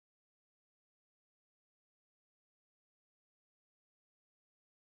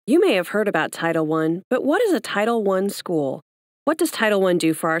You may have heard about Title I, but what is a Title I school? What does Title I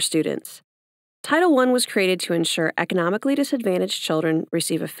do for our students? Title I was created to ensure economically disadvantaged children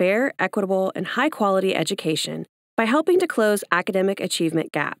receive a fair, equitable, and high-quality education by helping to close academic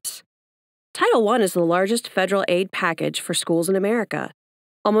achievement gaps. Title I is the largest federal aid package for schools in America.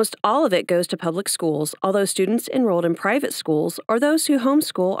 Almost all of it goes to public schools, although students enrolled in private schools or those who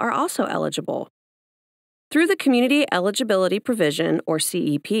homeschool are also eligible. Through the Community Eligibility Provision, or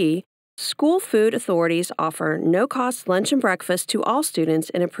CEP, school food authorities offer no-cost lunch and breakfast to all students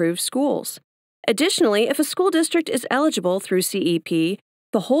in approved schools. Additionally, if a school district is eligible through CEP,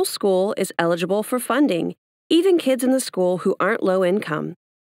 the whole school is eligible for funding, even kids in the school who aren't low income.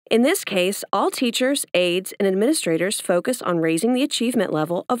 In this case, all teachers, aides, and administrators focus on raising the achievement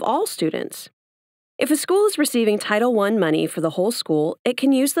level of all students. If a school is receiving Title I money for the whole school, it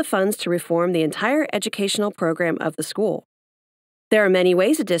can use the funds to reform the entire educational program of the school. There are many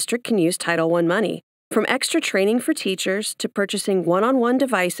ways a district can use Title I money, from extra training for teachers to purchasing one-on-one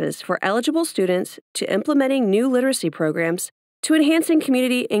devices for eligible students to implementing new literacy programs to enhancing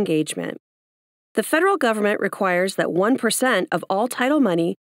community engagement. The federal government requires that 1% of all Title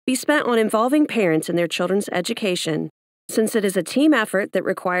money be spent on involving parents in their children's education, since it is a team effort that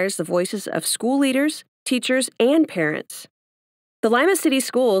requires the voices of school leaders, teachers, and parents. The Lima City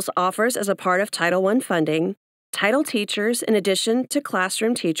Schools offers, as a part of Title I funding, title teachers in addition to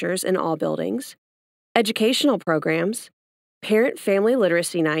classroom teachers in all buildings, educational programs, parent-family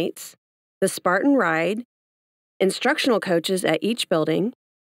literacy nights, the Spartan Ride, instructional coaches at each building,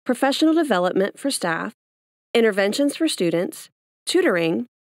 professional development for staff, interventions for students, tutoring,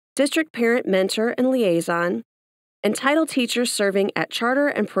 district parent mentor and liaison, and title teachers serving at charter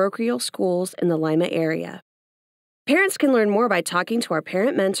and parochial schools in the Lima area. Parents can learn more by talking to our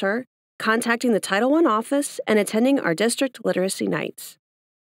parent mentor, contacting the Title I office, and attending our district literacy nights.